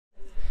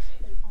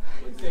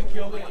Okay,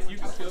 kill me. You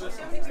can kill this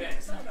one.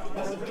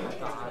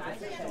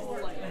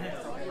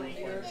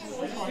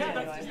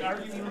 Yeah,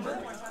 are you remember?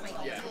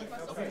 Yeah.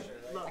 Okay.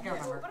 I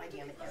can't remember.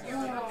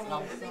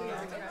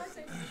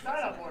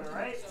 Startup order,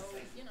 right?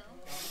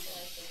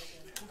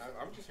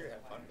 I'm just here to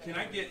have fun. Can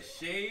I get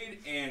Shayde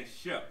and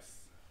Shucks?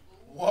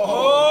 Whoa!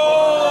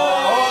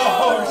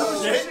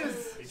 Oh,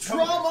 shit!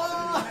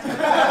 Trauma!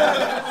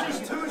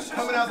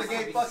 Coming out the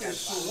gate fucking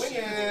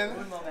swinging.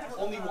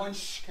 Only one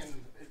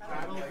can.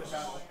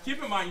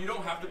 Keep in mind, you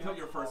don't have to put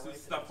your fursuit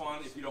stuff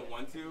on if you don't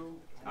want to.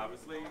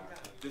 Obviously,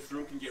 this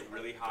room can get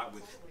really hot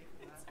with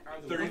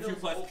 32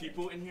 plus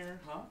people in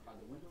here, huh?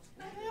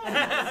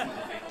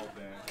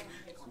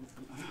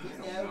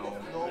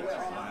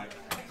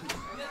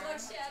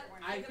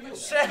 I feel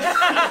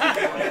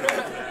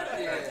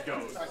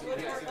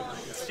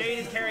Shayde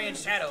is carrying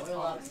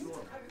shadow.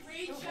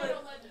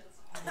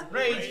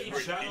 Rage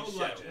Shadow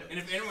Legend. And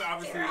if anyone,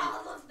 obviously, I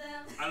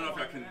don't know if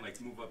I can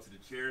like move up to the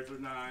chairs or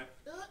not.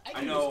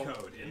 I know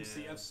code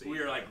MCFC. we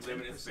are like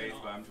limited space,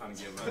 but I'm trying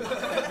to give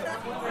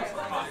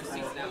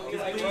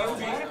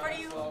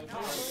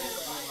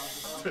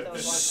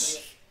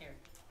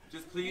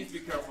Just please be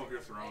careful of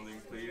your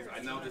surroundings, please.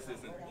 I know this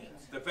isn't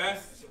the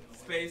best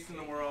space in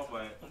the world,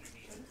 but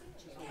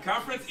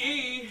Conference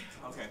E.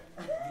 Okay.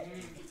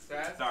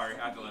 Dad? Sorry, I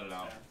had to let it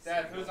out.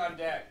 Dad, who's on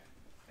deck?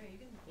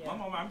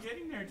 Mama, I'm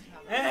getting there.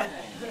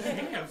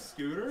 Damn,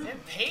 Scooter.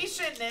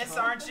 Impatientness,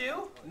 aren't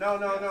you?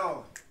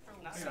 No.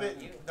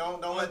 Spit.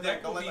 Don't let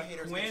my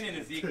haters. Quinn and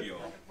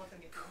Ezekiel.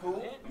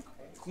 Who?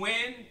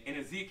 Quinn and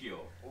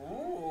Ezekiel.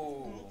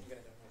 Ooh.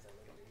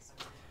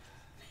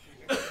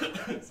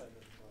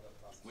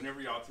 Whenever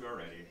y'all two are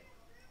ready.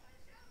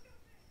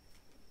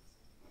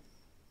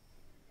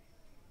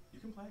 You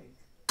can play.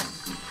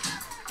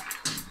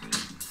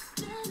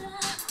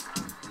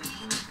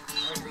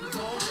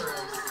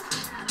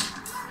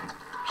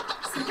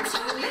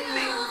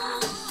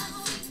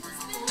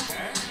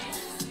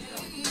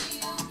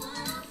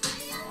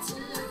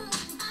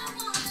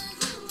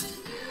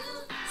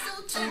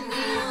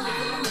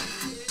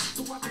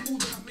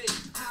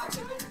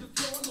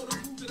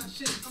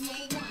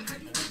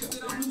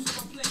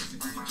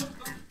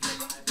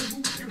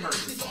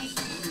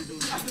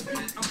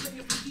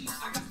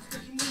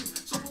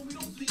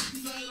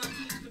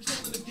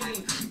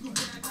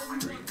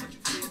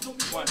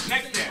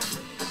 Next dance.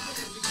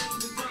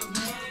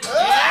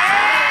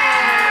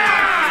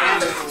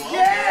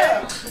 Yeah!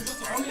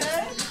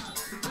 Okay.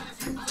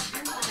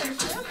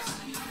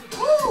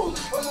 Woo!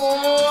 Come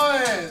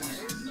on!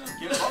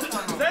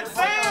 Set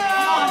sail!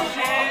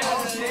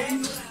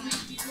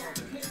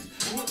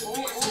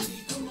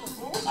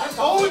 I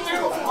told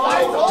you!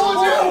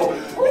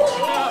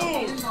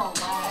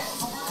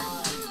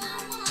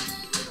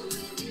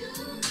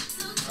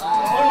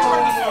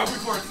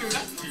 Before too.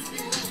 That's cheap.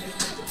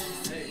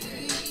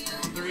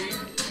 3,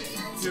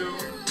 2,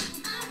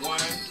 1,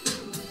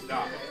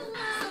 stop.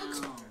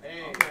 Hey.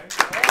 Okay.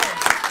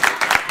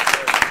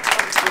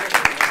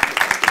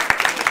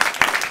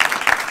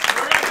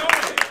 Where are you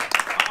going?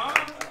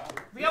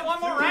 We got one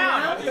more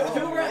round. I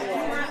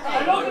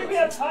don't think we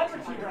have time for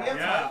 2 rounds.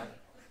 Yeah.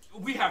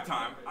 We have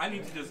time. I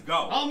need to just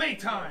go. I'll make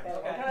time.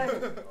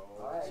 Okay.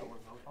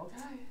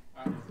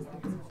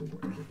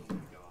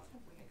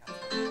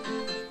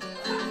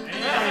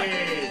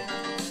 Hey.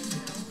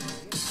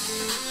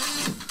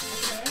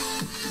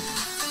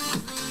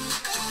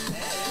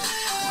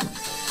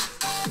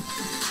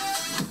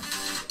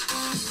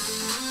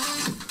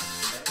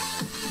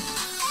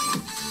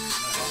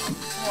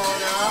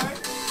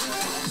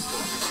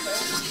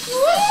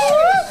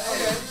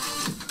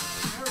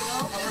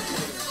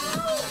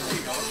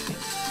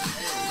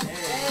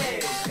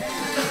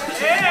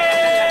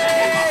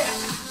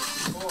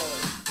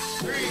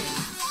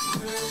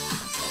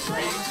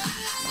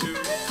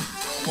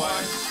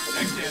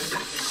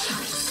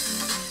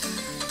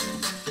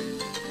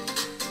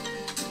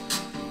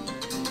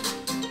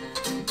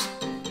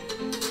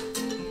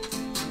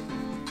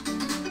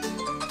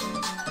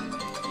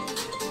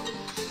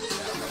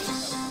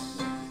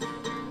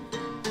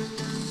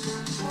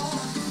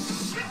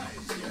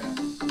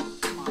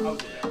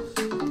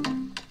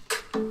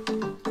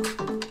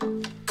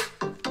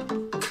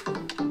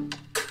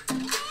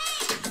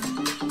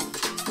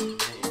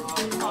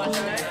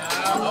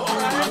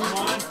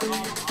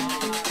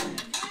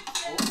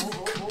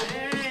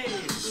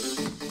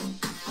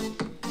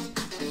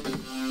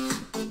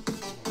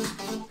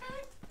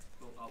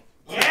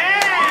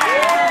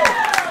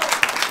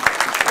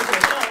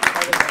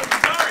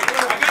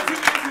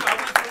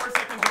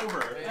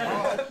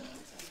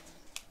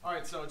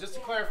 So just to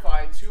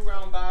clarify,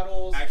 2-round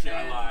battles. Actually,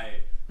 I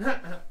lied.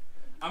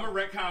 I'm a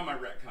retcon my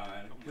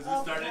retcon because we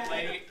started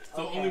late,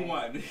 so only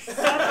one. Listen,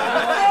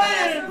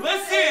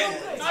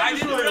 I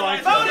didn't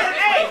realize. Bonus,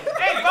 hey,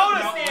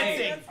 bonus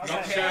dancing.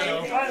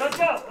 Okay. All right, let's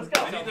go.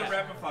 I need the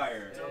rapid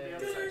fire.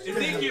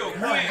 Ezekiel,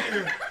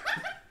 Quinn.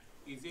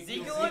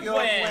 Ezekiel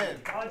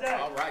and Quinn.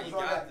 All right, you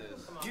got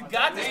this. You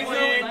got this,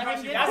 Quinn.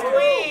 That's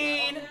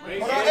Queen.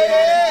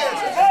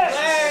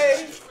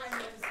 Hey!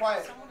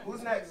 quiet.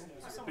 Who's next?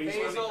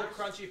 Basil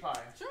Crunchy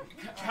Pie.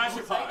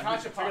 Kashipan.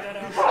 Kashipan.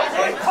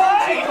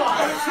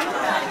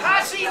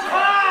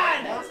 Kashipan!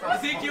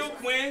 Ezekiel,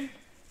 Quinn.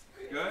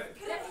 Good.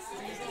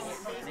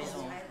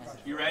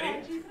 You ready?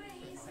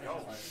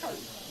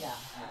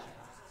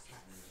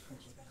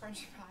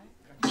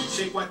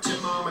 Shake what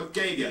your mama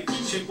gave you.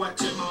 Shake what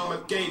your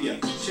mama gave you.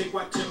 Shake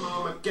what your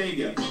mama gave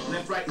you.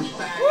 Left, right, and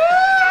back.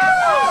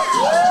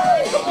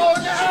 Come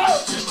on now!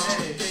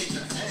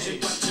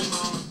 Shake what your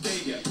mama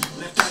gave you.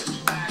 Left, right,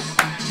 and back.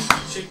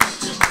 Shake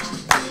what your mama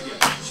gave you.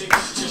 Shake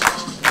what your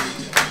mama gave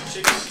you.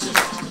 Shake what your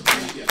mama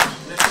gave you.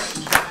 Left, right,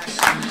 and back.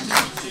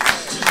 Shake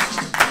what your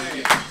mama gave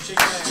you.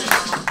 Shake what your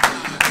mama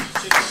gave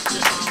you. Shake what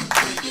your mama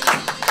gave you.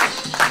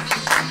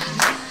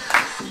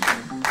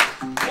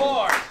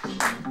 4,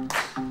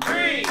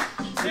 3,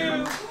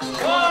 2,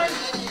 1.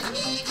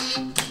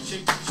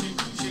 Shake, shake,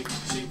 shake,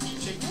 shake,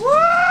 shake. Woo!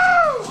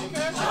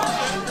 Okay.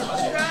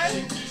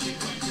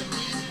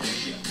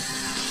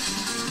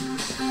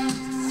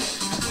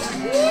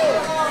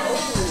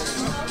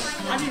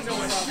 I didn't know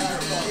what to do.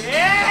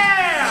 Yeah!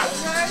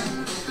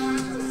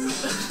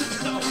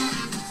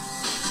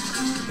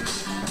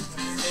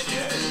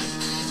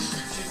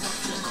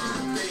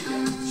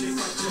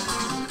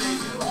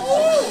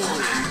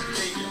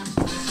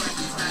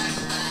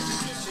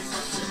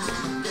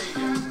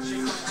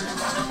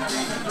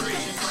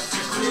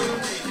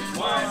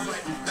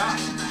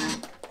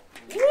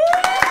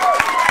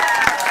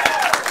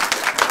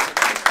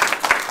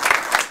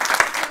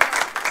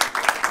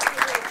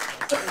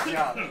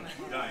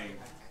 Dying.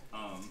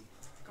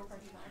 Go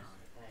Crunchy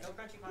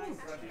Crunchy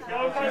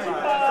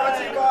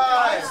Pie!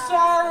 pie!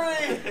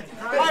 Sorry!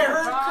 I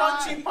heard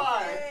crunchy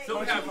pie! So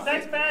we have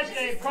Next match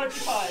game,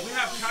 Crunchy Pie.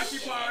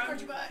 Kashipan,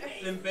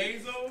 then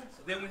Basil,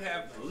 then we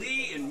have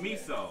Lee and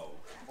Miso.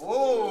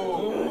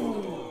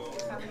 Oh!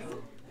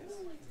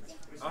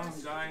 I'm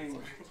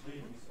dying.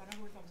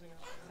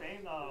 Say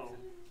no.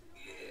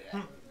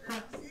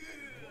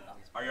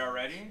 Are y'all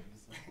ready?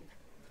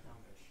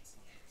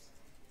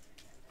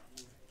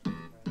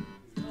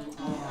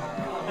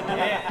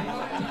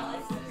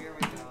 Here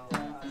we go.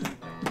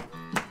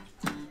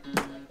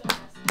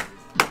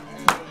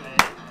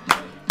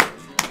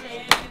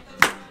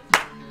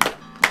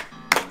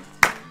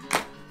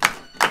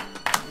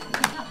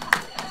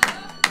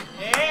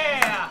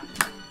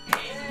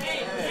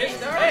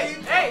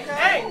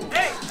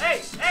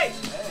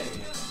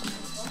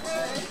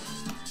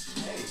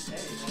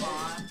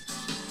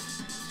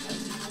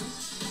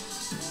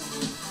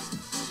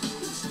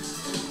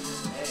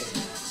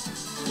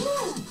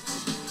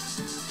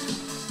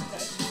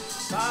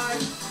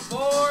 5,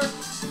 4,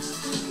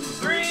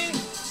 3,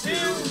 2,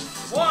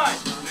 1.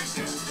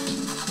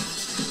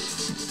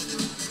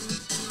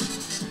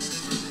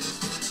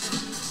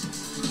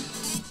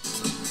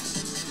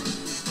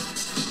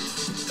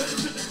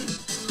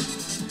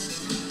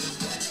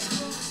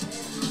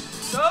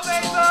 Go,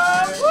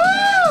 Basil! Woo!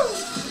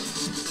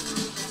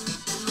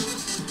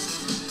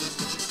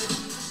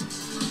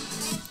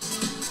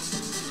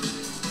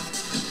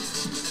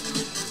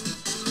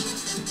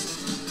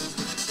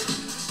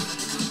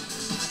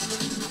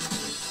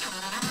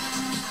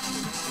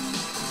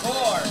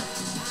 Four,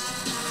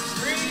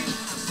 3,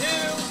 2,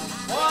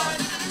 1.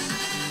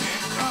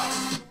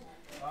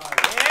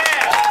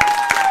 Yeah!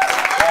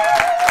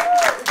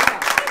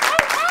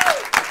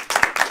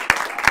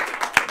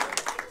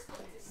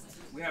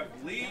 We have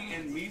Lee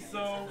and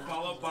Miso,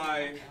 followed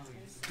by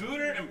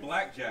Scooter and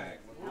Blackjack.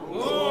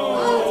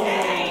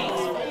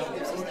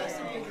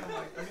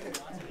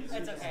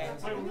 It's okay.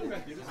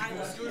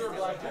 Scooter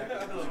Blackjack.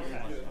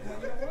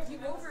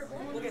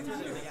 We'll get through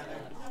this together.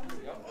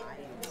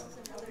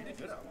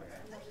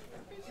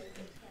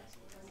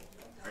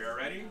 Are y'all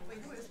ready?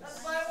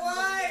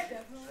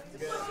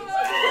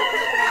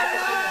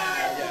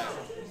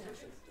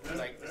 It's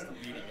like it's the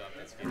leading up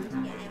that's good.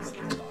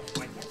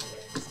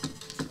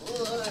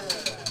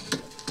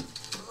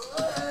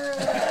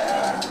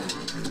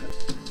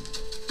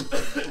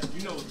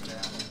 You know what's gonna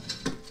happen.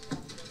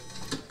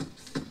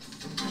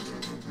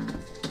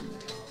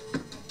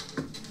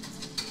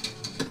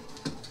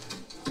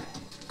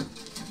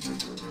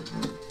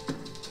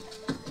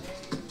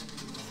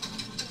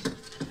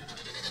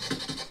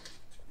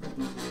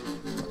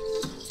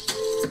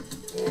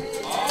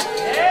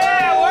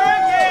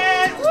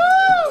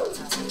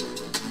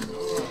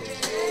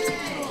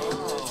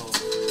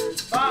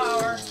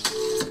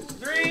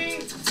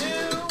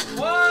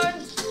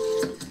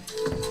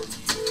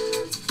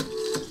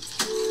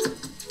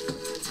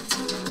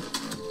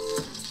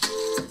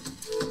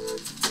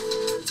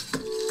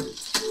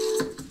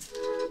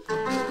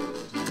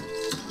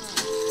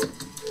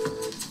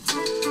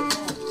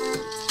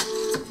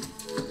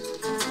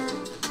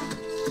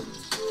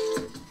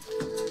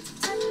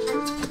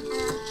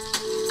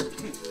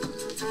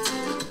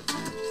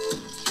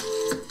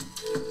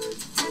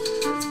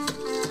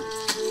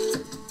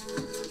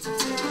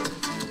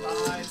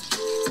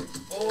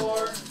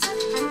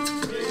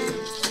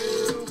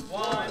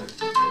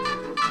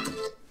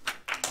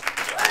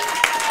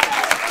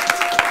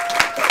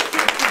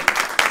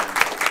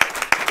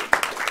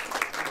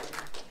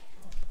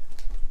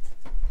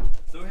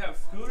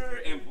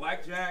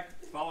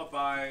 Blackjack, followed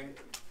by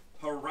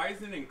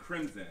Horizon and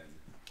Crimson.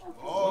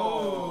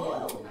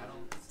 Oh.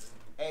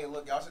 Hey,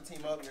 look, y'all should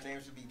team up. Your name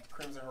should be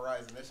Crimson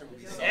Horizon. That shit would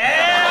be so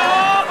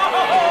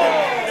That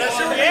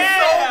shit would be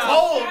so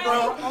cold,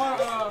 bro.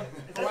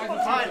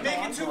 Fine, make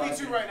it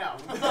 2v2 right now.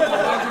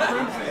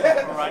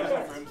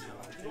 Horizon Crimson.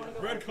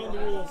 Red code the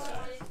rules.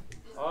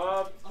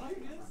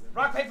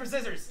 Rock, paper,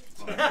 scissors.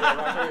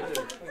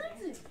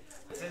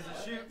 Scissors,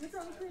 shoot.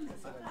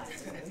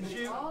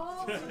 Shoot.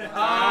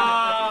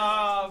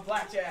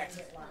 Blackjack.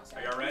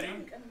 Are y'all ready?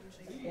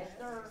 Yes,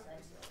 sir.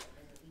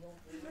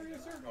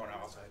 Going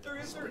outside.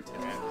 Yes, sir.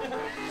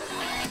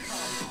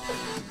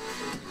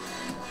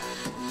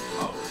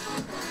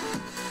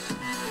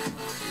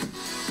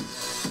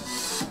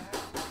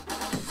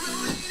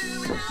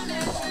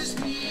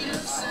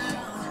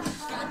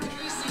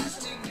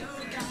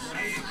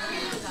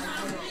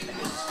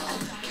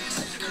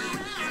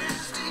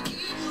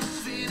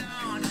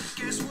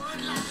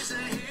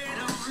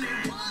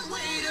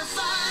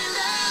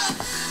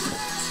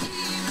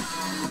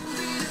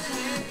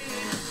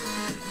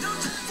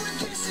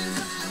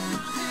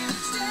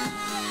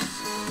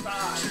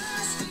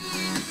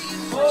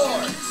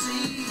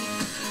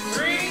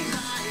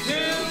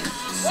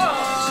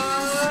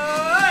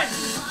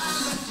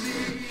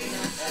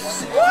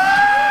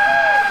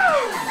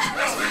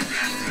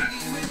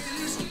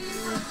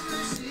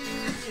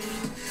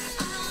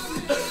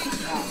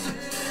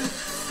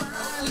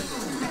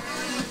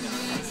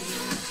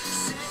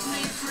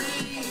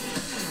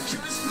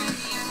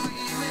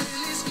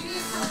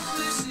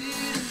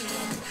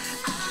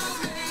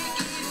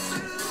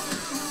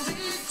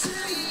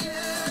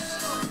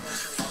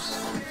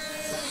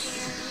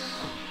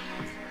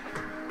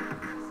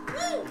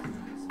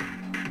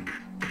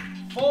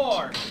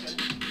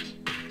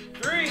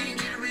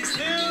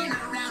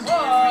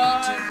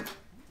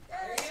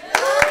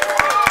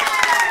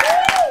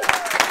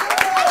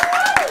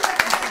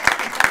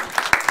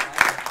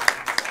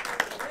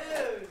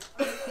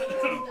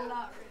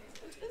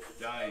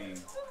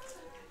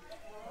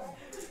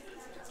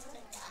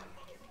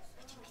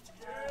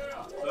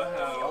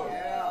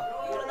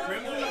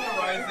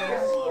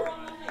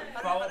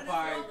 followed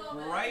by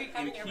Bryte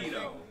and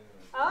Kito.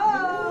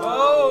 Oh!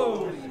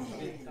 Oh!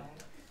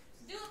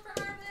 Do it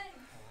for her thing.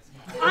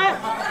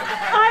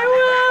 I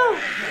will!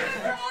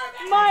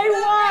 My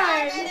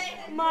wife!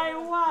 My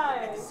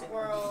wife!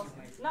 Squirrel.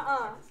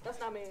 Nuh-uh, that's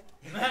not me.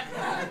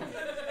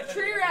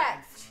 Tree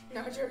rats.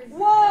 No, joking.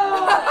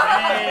 Whoa!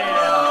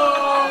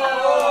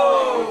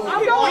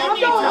 I'm going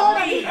home.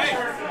 Hey!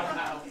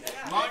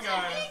 Come on,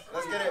 guys.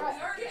 Let's get it.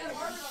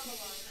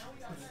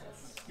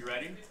 You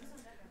ready?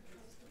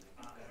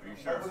 Are you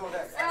sure? We're going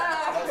next.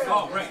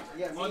 Oh, right.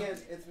 Yeah,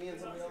 it's me and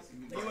somebody else.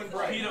 You and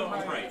Bryte. Kito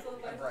and Bryte.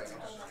 Right.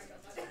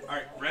 All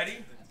right, ready?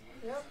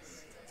 Yep.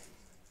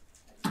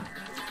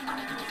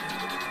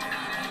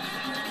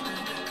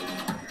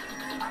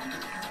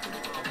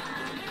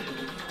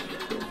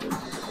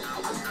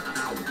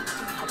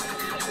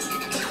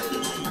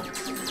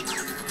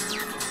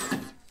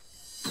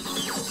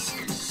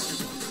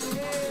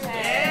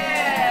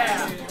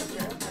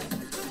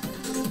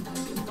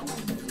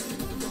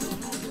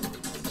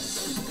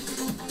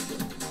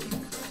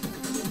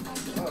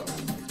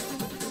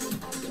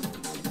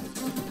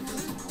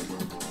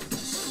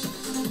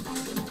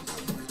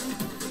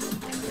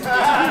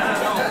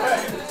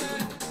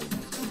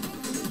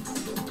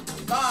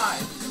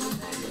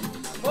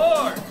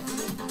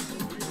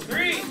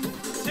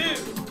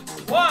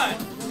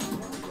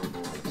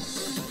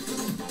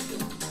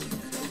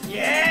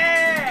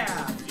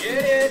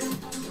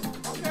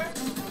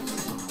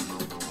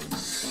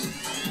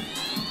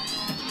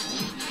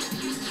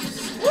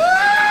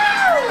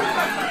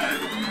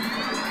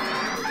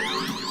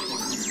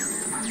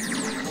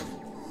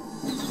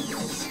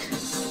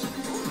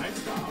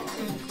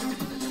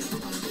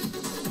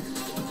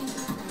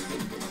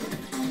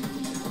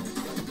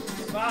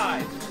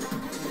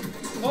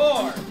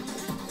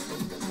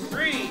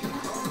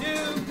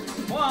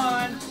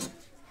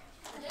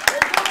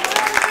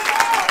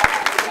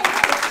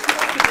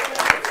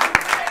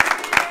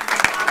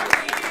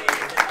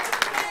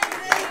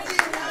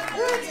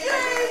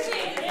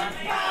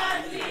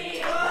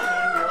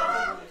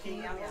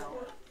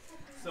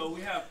 So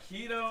we have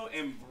Kito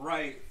and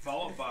Bryte,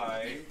 followed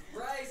by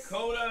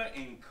Coda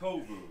and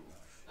Kovu.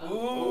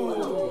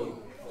 Ooh.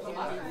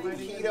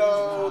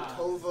 Kito,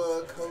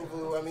 Tova,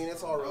 Kovu. I mean,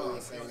 it's all really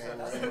the same name,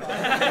 right?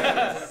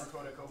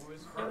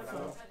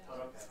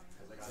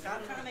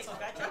 Stop trying to make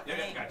scratch.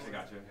 Yeah,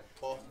 gotcha.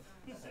 Well,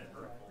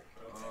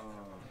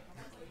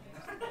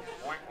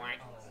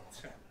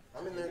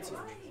 I'm in there too.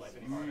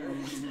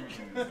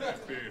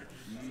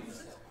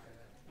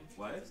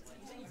 What?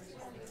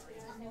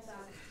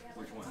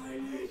 Which one?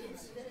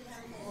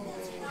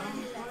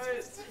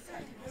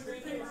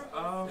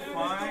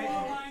 Fine.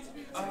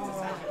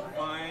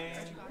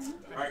 Fine.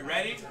 All right,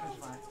 ready? Did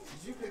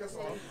you pick a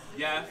song?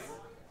 Yes.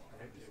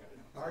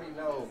 I already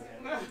know.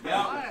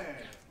 Yeah.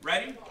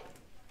 Ready?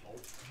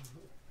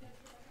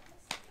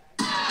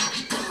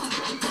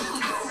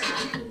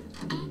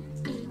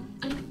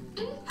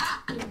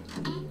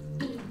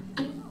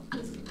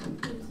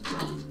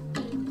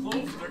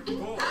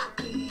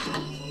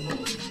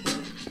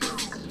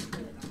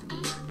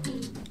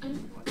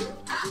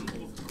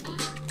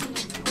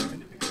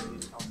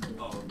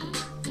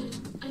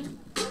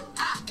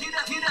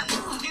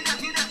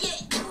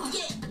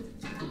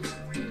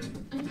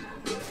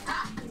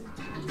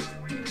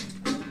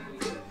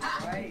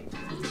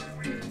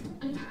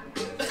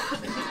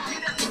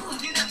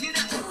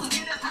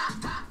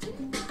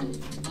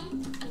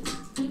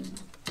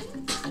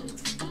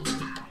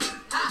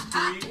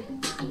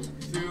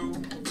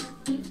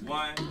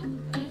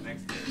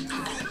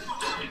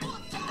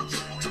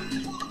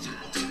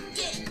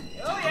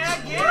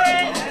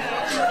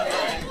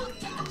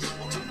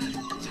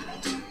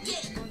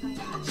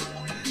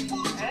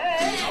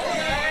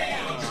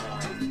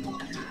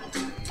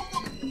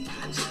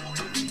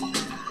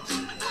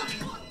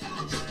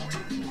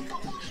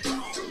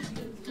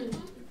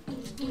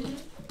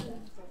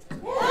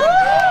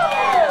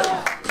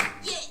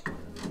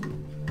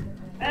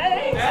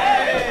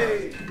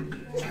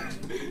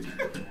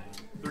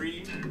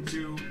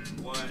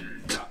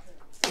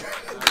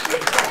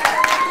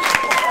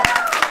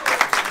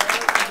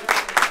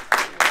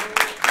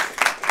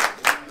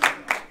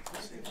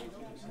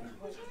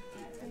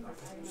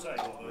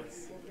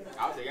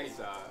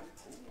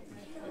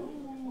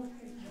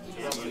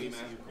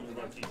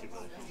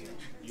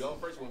 go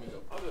first or want me to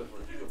go? I'll do it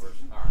first. You go first.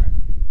 All right.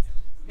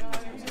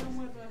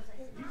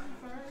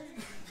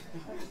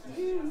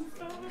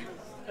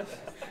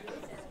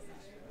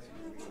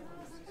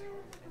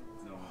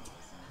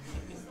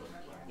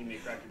 You need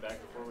to crack your back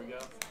before we go?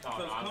 So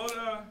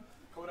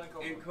Coda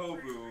and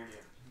Kovu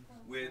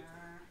with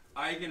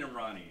Eigen and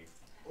Ronnie.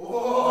 Oh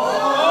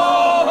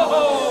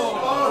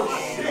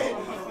shit!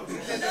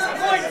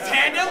 Going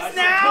tandems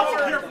now?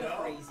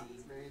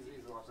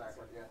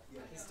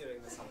 He's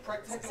doing this. I'm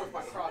protecting with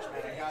my crotch,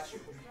 man. I got you.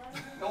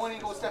 No one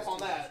ain't gonna step on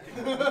that.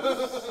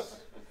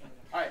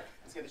 Alright,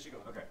 let's get this shit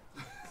going. Okay.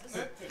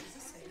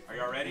 Are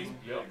y'all ready?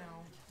 Yep. No,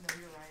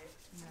 you're right.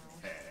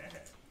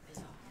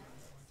 No.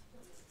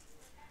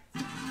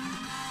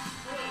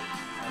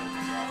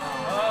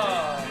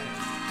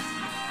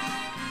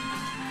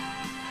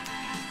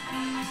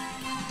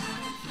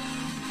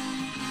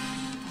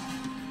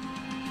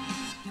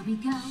 Here we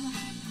go,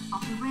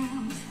 off the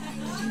rails.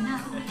 You know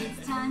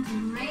it's time to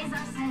raise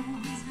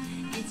ourselves.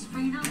 It's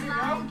freedom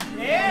like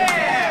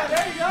Yeah!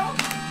 There you go!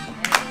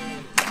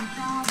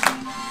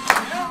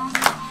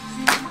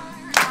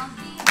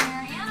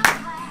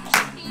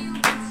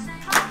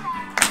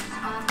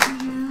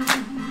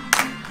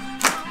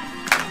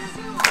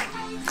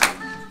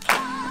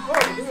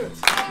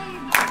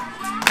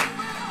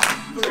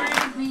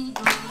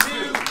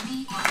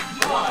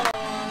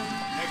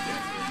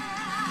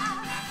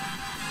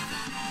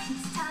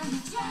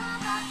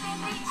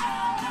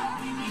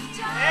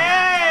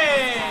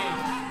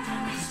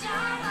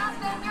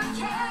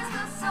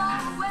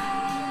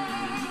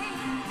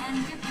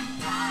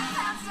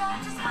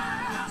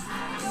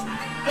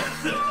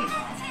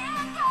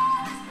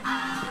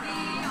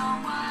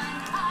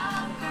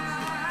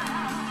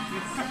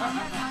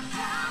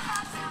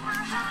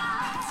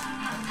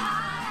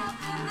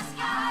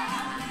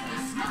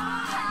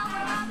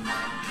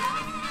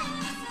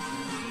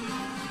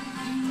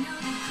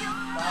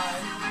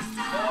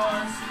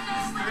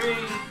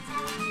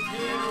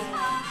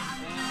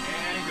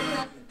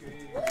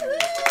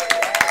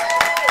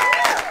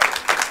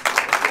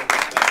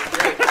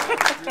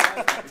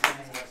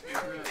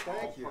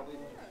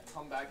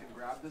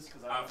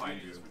 I'll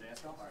find you.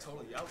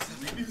 Totally out.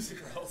 Music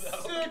rolls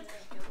out. Sick.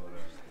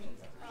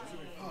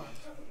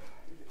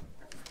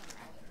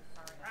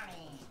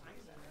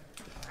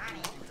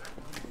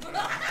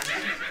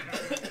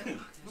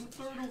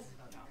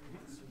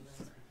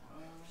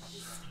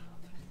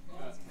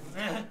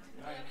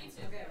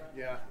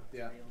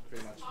 Yeah,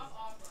 pretty much.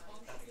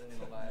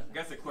 I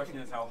guess the question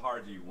is, how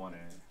hard do you want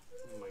it?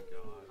 Oh my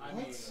god. I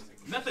mean,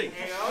 Nothing. Do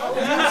you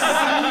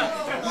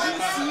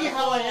see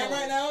how I am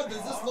right now?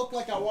 Does this look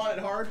like I want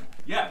it hard?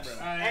 Yes.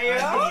 Hey,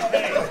 find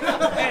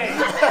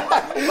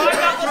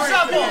out the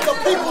shuffle! The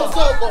people's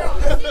circle!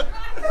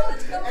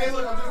 hey,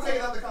 look, I'm just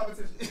taking out the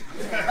competition.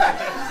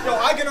 Yo,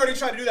 I can already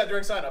try to do that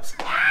during signups.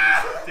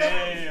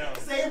 Damn.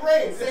 Same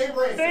brain, same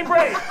brain. Same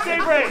brain,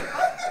 same brain.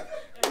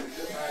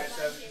 Alright,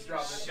 Seth, just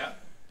drop it. Yep.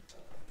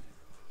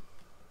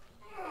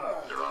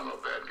 There are no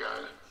bad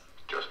guys,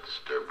 just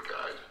disturbed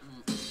guys.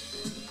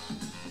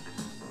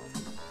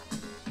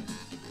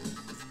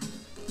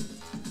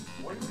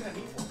 What are you looking at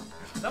me for?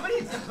 Somebody,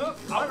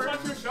 I'll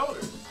touch your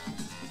shoulders.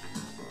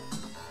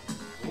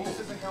 This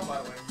doesn't count,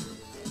 by the way.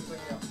 This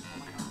doesn't count.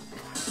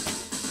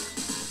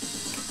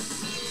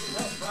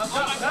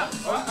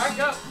 I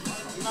go.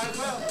 You might as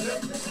well.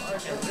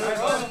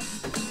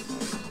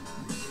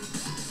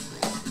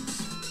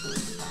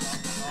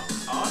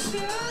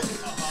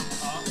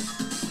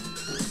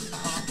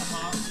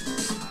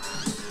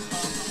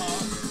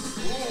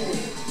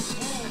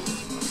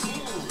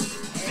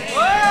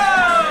 Whoa!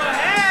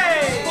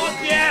 Hey! Fuck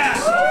yeah!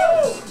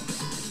 Woo!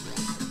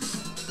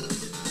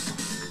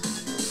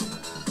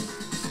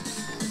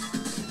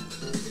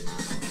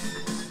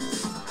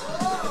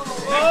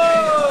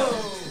 Whoa!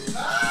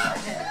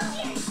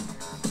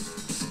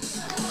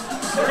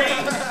 3,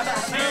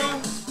 2,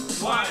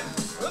 1,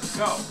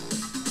 go.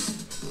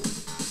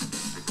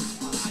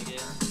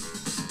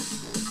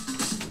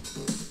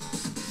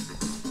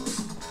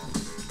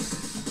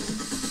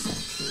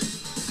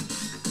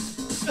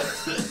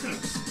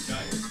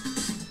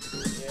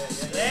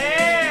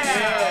 Yeah!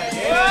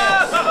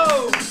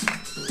 Whoa!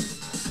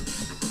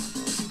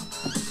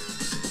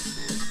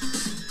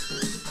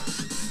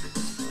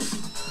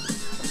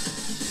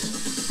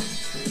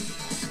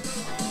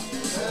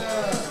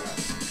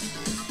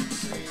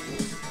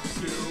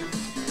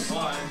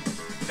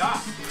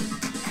 Stop.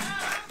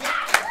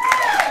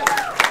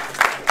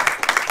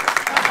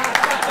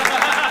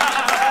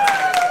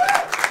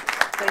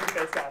 Thank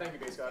you, Scott. Thank you,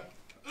 Base God.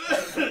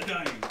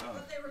 Dying.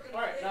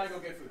 Alright, now I go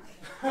get food.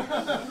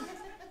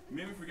 You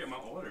made me forget my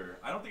order.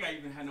 I don't think I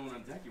even had no one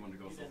on deck. You wanted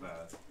to go so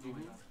fast.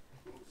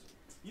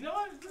 You know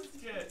what? Let's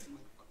get.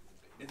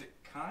 Is it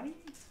Kani?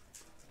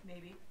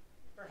 Maybe.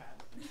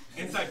 Perhaps.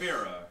 And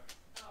Cybera.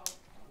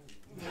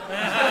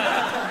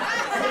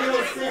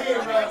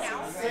 Same, bro.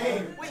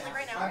 Same. Wait, like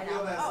right now. I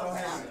feel that so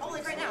heavy. Oh,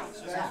 like right now.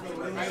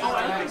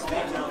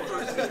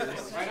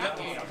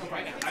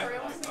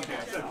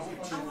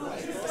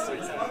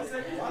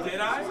 Did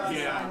I?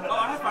 Yeah. Oh,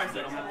 I have 5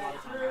 seconds.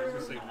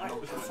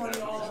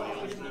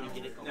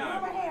 No.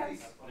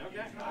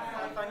 Okay.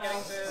 Have fun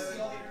getting food.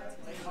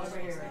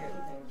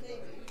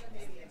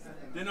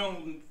 Then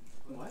on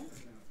what?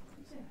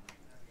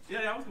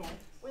 Yeah, I was going.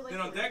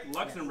 Then on deck,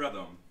 Lux and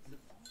Rhythm.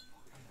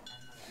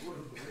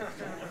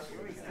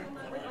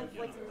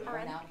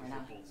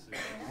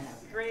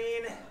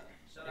 Green.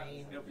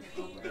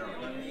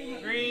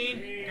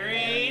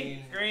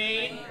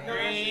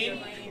 Green.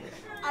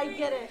 I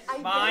get it.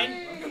 Mine.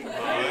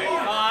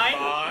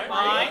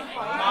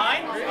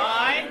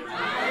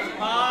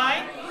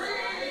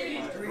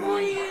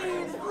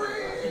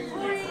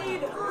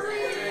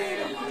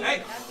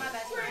 Hey!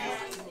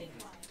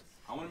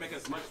 I want to make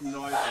as much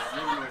noise, as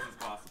little noise as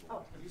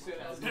possible. You said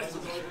as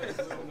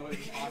little noise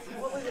as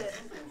possible. What was it?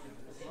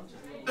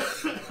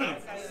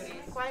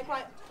 Quiet.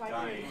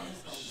 Dying.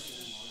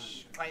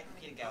 Quiet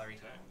peanut gallery.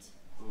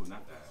 Ooh,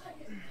 not that. I'm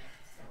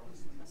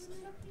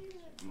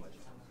gonna let you.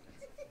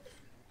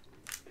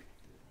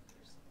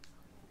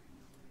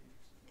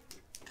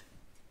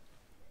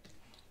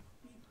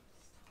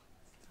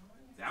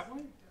 That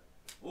one?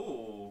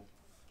 Ooh.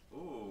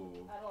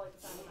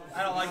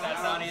 I don't like that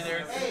sound either.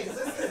 Hey,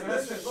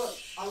 listen, look.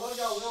 I love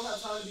y'all. We don't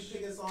have time to be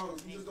picking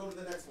songs. You just go to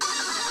the next one.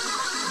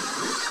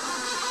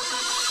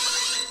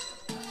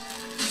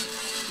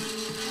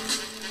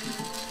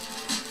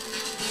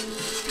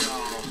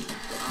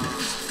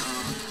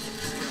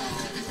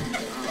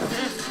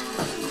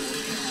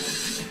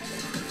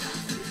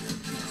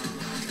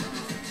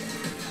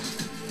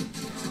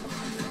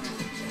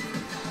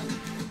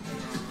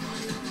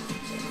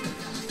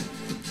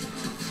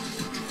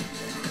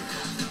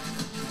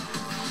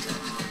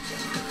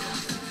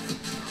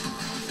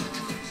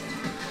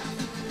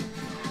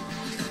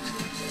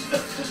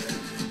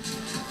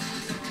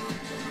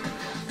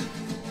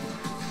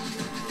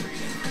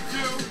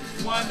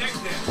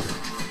 Next dance.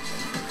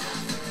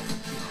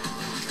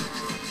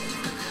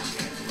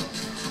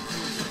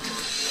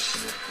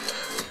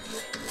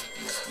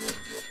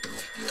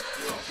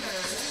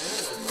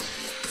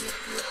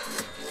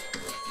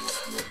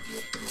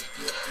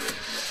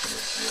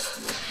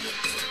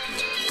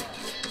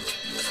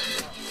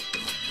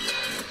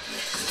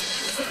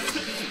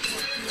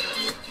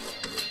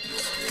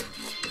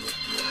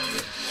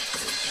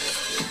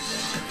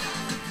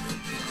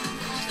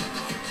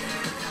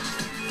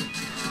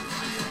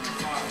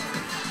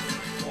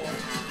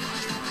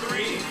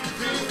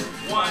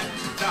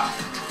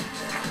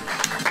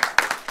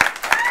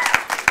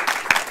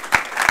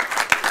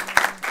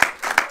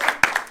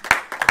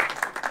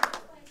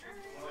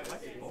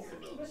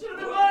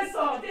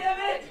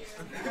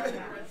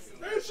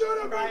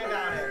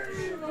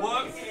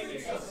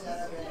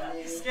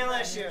 Skill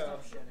issue.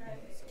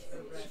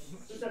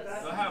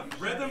 They'll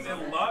have Rhythm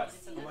and Lux,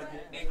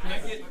 and can I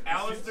get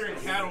Alister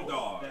and Cattle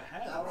Dog?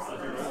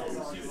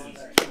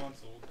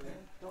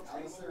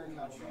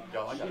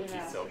 Y'all, I gotta pee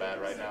so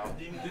bad right now.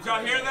 Did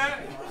y'all hear that?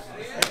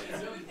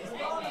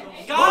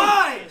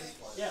 Guys!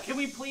 Can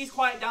we please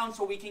quiet down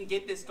so we can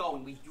get this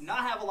going? We do not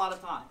have a lot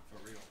of time.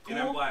 Get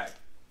in black.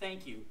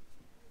 Thank you.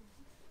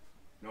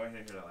 No, I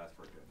didn't hear that last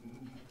part good.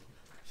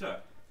 Shut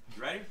up.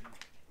 You ready?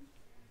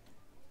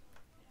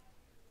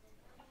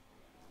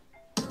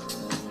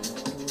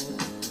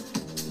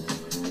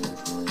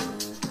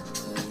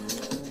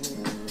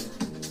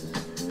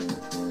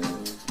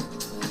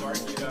 Sorry,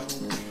 Kito.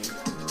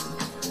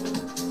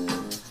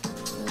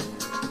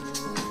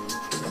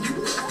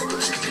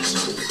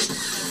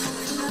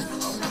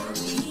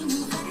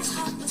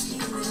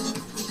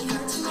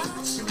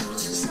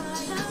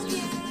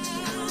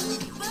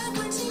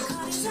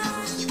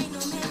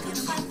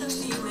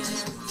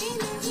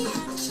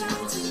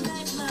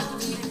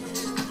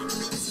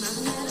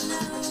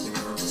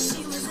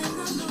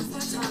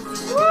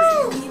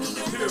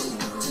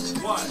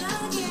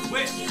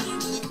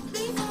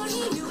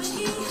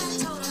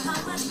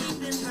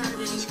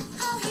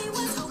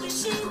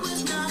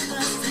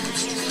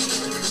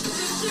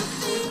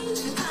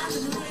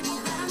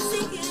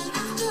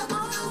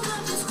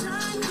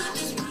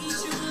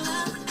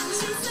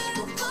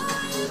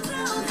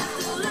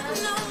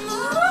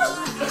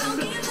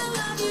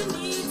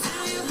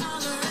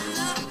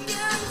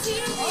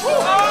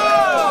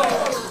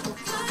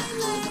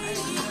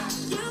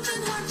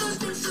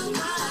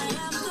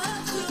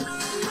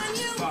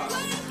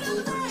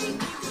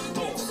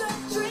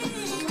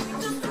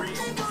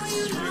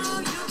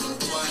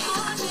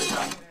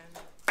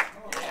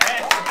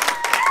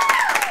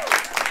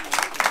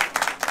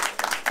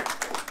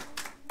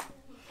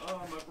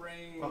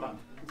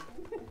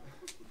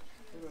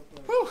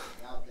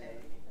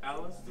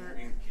 Alister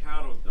and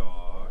Cattle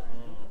Dog,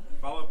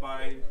 followed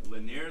by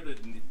Lanier the.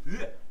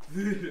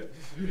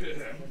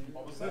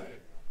 What was that?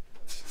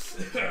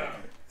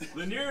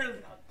 Lanier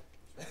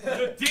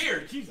the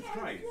deer. Jesus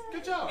Christ.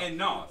 Good job. And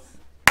Nos.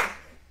 God,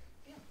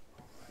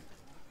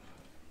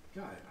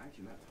 I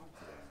cannot talk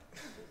today.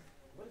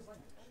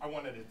 I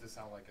wanted it to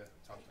sound like a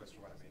tongue twister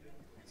when I made it.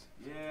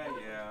 Yeah.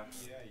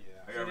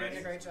 Are you You're ready?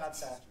 doing a great job,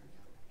 Seth.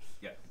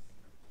 Yeah.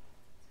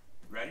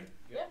 Ready?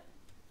 Yeah.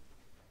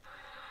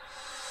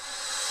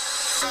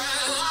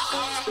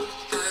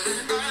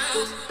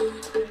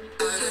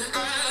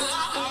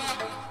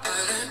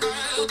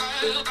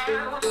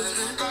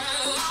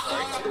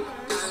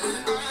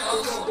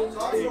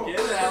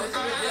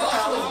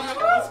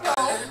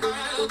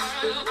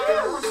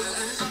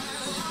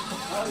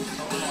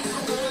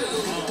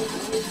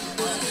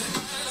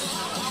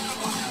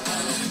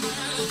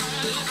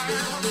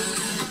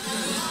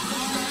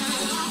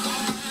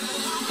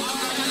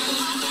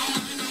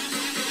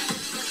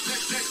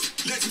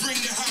 Let's bring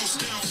the house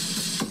down.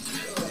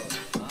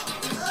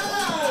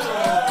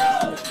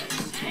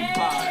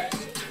 5,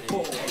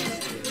 4,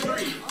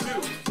 3,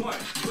 2, 1,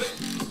 click.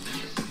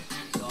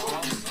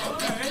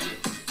 Okay.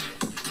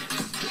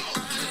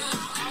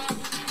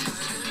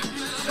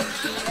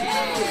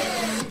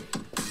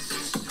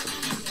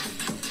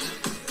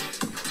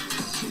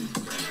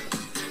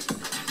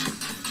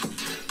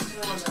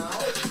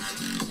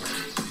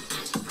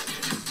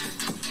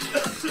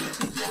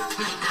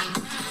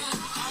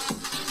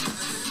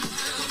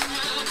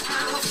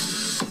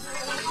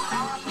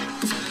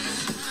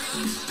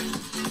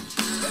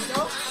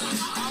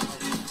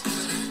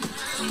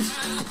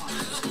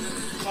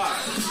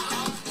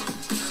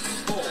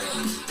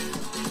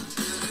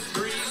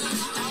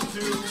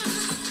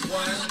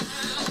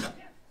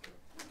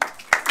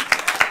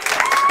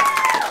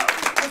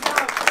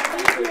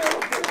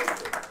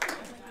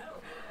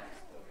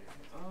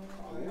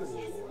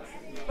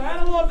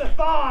 Battle of the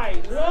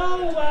Five.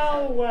 Well,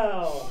 well,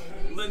 well.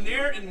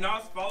 Lanier and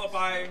Nos followed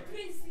by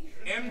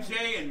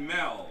MJ and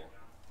Mel.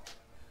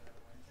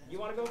 You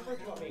want to go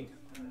first or me?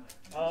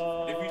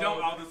 If you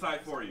don't, I'll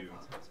decide for you.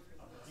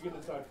 You can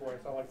decide for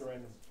us. I like the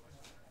random.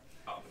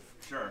 Oh,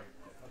 sure.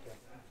 Okay.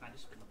 Can I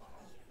just spin the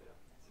bottle?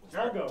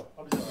 I'll go.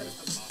 I'll be sorry.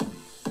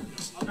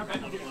 Okay,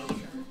 I'll do it.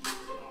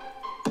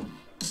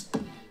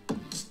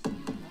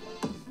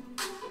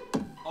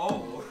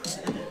 Oh.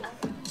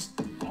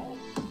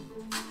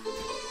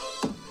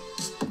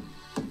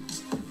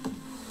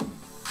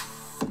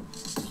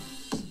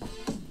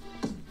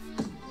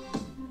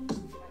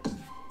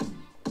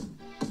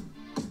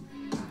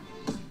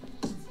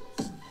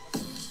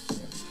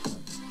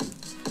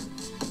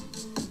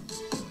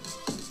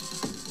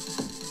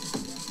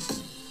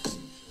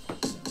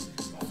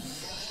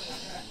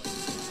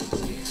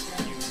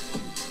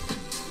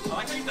 I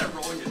like how you start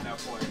rolling at that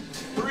point.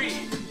 3,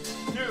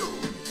 2,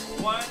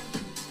 1,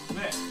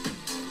 lift.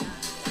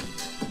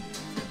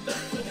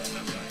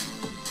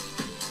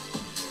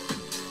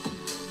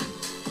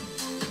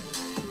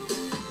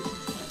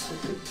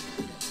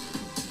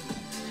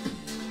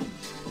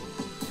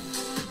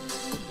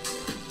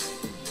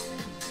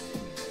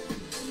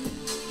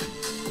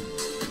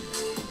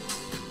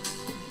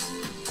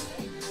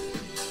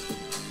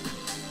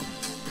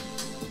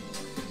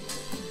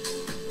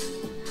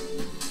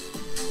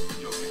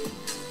 You okay?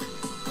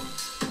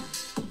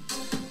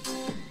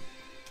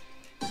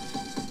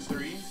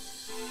 3,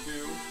 2,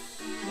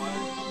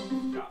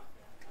 1, stop.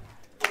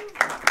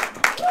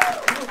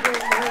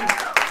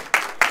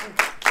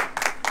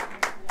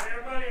 Hey,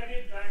 everybody, I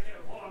need back in.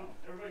 Hold on.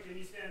 Everybody, can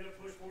you stand up,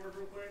 push forward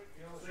real quick?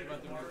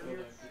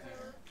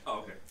 Oh,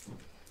 okay.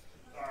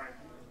 Sorry.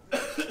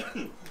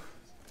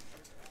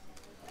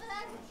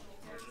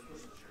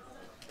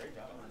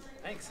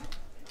 Thanks.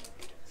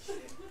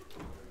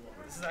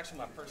 This is actually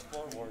my first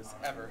Floor Wars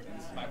ever.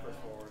 This is my first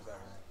Floor Wars ever.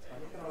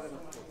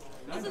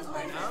 This is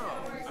my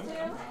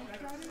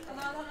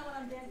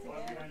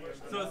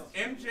So it's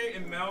MJ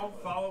and Mel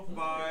followed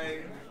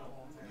by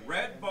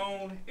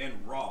Redbone and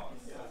Ross.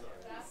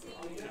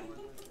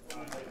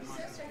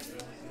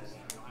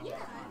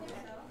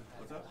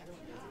 What's up?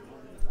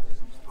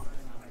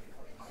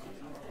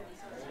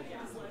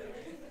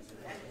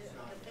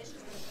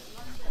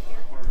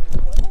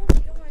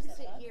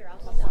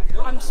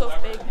 I'm so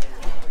big.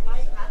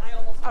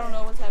 I don't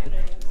know what's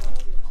happening.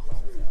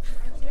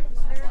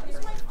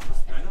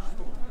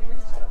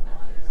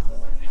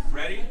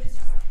 Ready?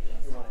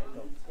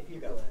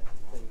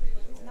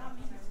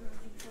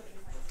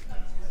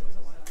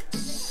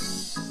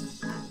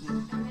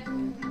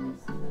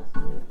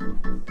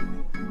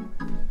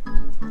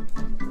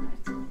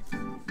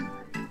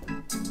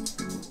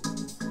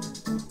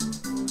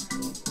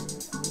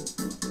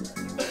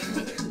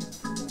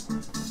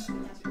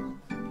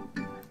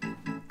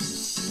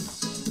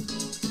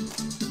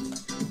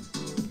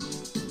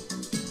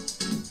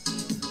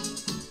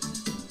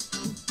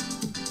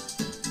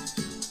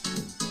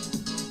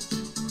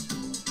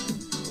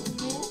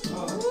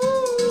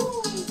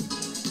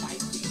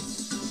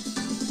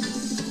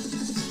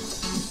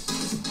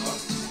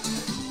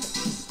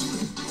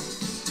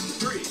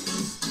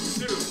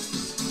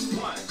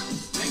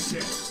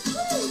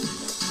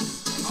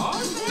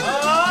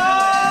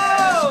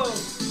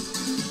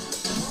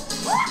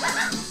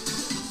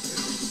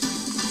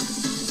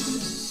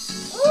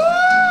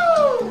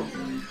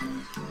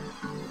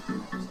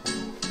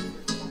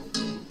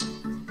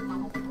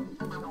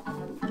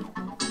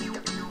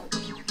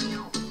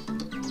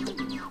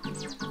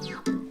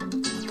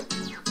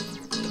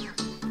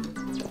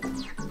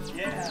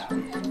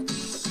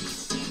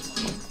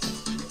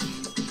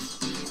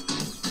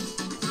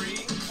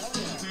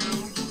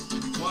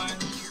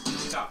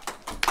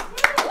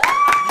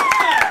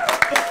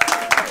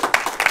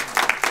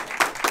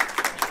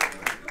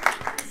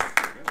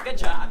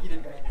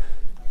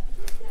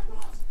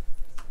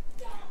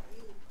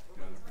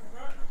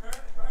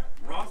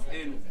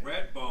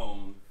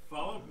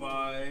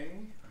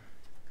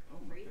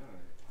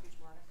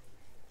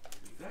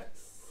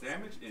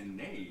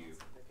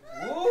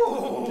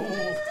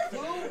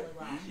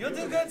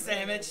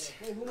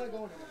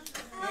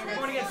 We're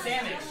going against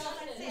Sammich.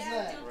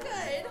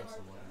 Good.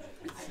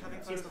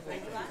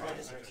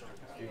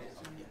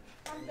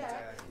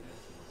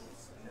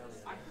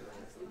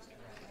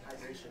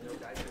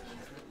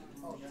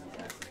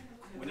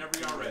 Whenever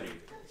y'all ready.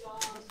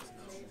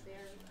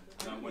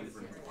 I'm waiting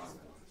for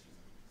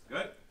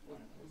good?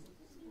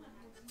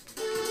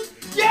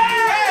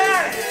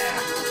 Yes!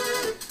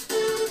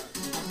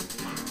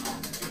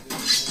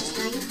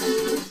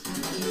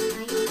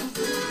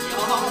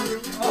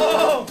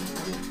 Oh!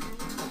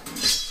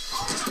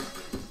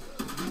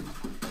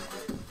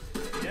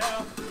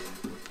 Yeah.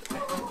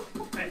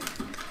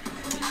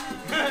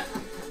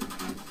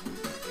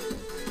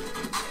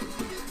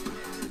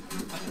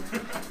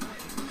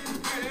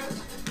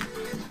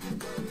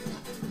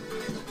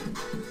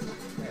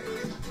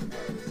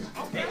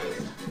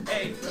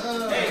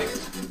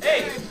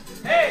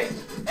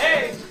 Hey.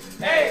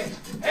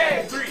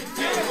 Hey! 3, 2,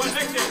 1,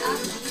 exit!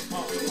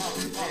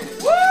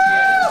 Woo!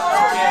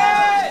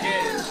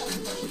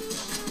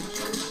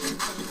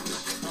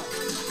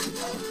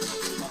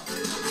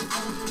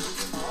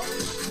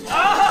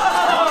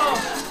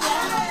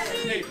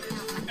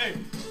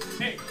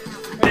 Hey.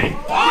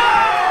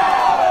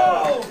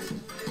 Oh!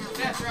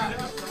 That's right.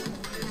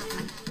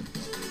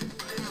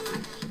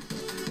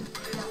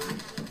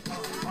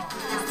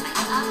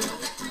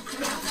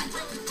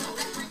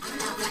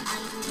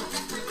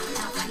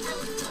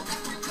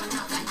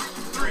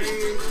 3,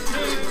 2,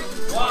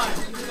 1,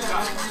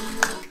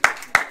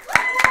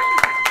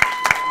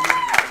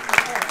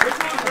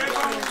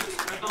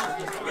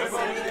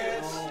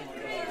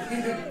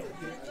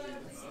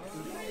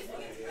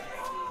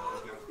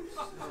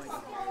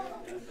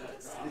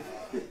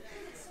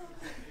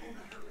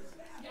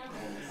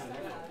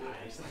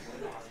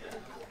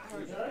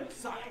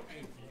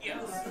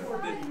 yes, the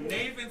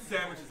Nave and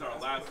Sammich is our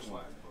last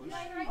one.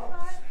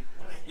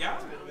 Yeah?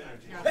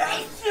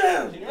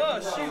 Oh,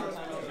 shoot.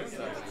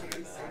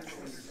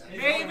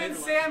 Nave and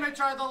Sammich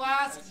are the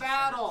last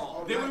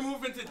battle. Then we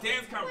move into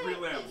dance comp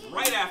prelims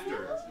right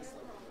after.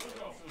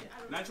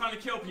 Not trying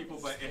to kill people,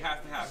 but it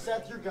has to happen.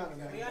 Seth, you're gunning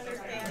me. We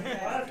understand.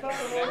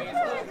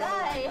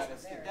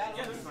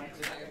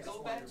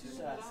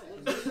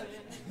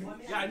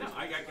 Yeah, I know.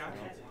 I got you.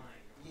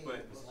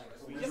 But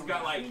we just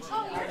got like. He's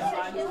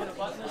gonna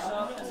button this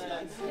up and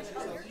then.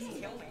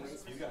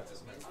 You got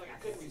this, man.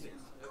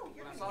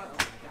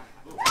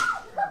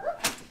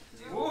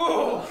 Ooh.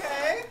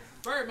 Okay.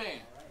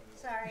 Birdman.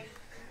 Sorry.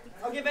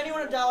 I'll give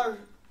anyone $1.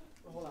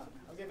 Hold on.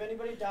 I'll give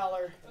anybody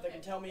 $1 if they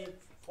can tell me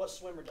what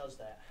swimmer does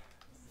that.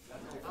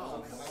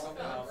 Oh.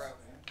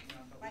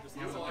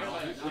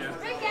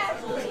 Rick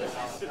Ashley.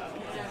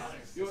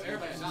 You're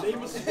airman.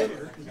 Name a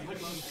swimmer.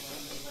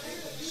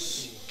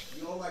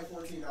 You owe like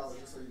 $14,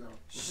 just so you know.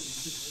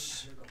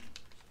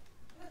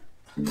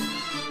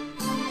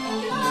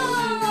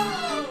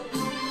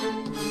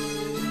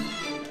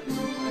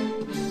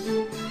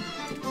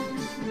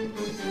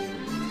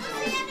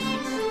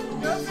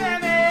 Go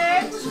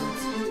Sammich!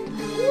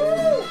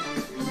 Woo!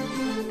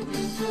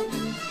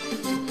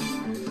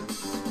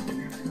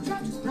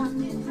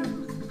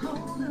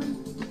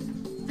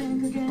 Think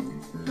again,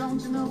 don't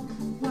you know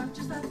what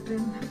just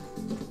happened?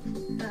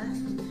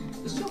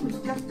 Show me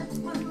got that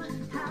one,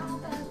 how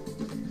bad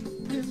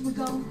this will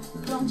go,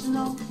 don't you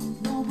know,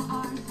 no more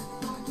art.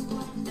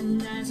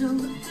 And as you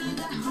look to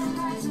the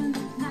horizon,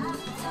 now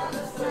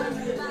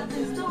about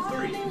this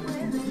stormy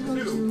where it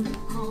goes. 2,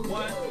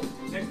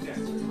 1, next dance.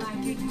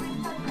 Like it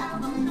creeps up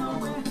out of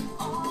nowhere,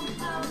 all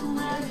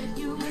nowhere.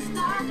 You is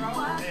not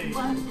what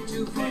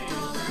you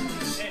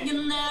forgot. You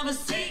never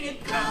see it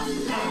coming.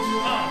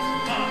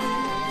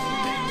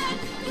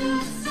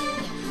 You see,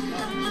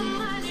 and the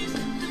mind is the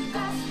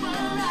best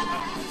where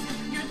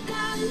you're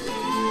done.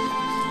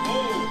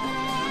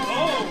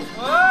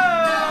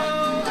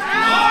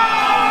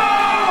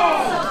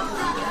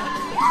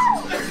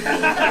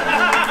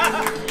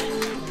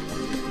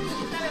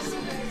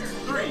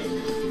 Three,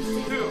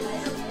 2,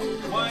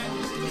 1,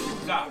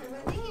 stop.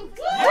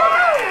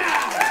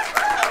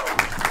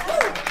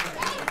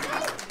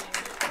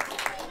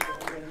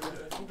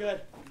 I'm good.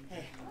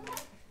 Hey.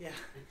 Yeah.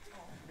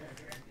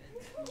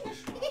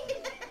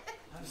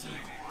 I'm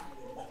sorry.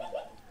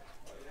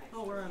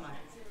 Oh, where am I?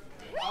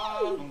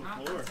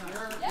 Floor.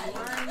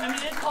 I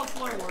mean, it's called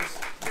Floor Wars.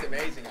 It's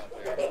amazing out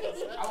there.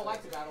 I would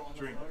like to battle on the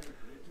floor.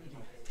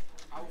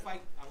 I will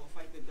fight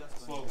the dust.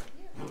 Slow.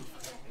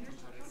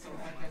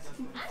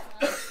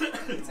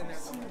 It's in there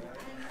somewhere.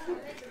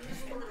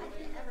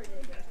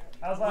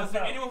 How's Was last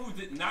there out? anyone who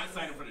did not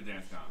sign up for the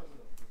dance comp?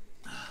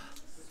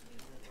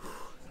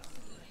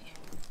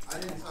 I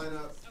didn't sign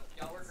up.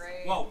 Y'all were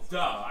great. Well,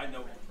 duh, I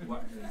know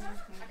what.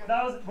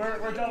 That was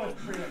we're done with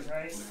prelims,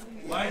 right?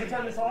 What? Can we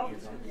turn this off?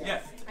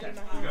 Yes. Good.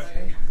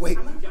 Wait.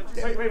 Wait.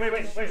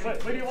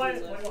 What do you want?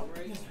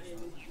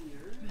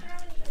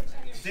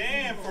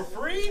 Damn, for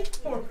free?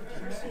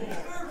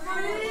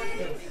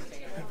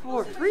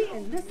 For free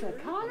in this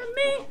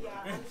economy?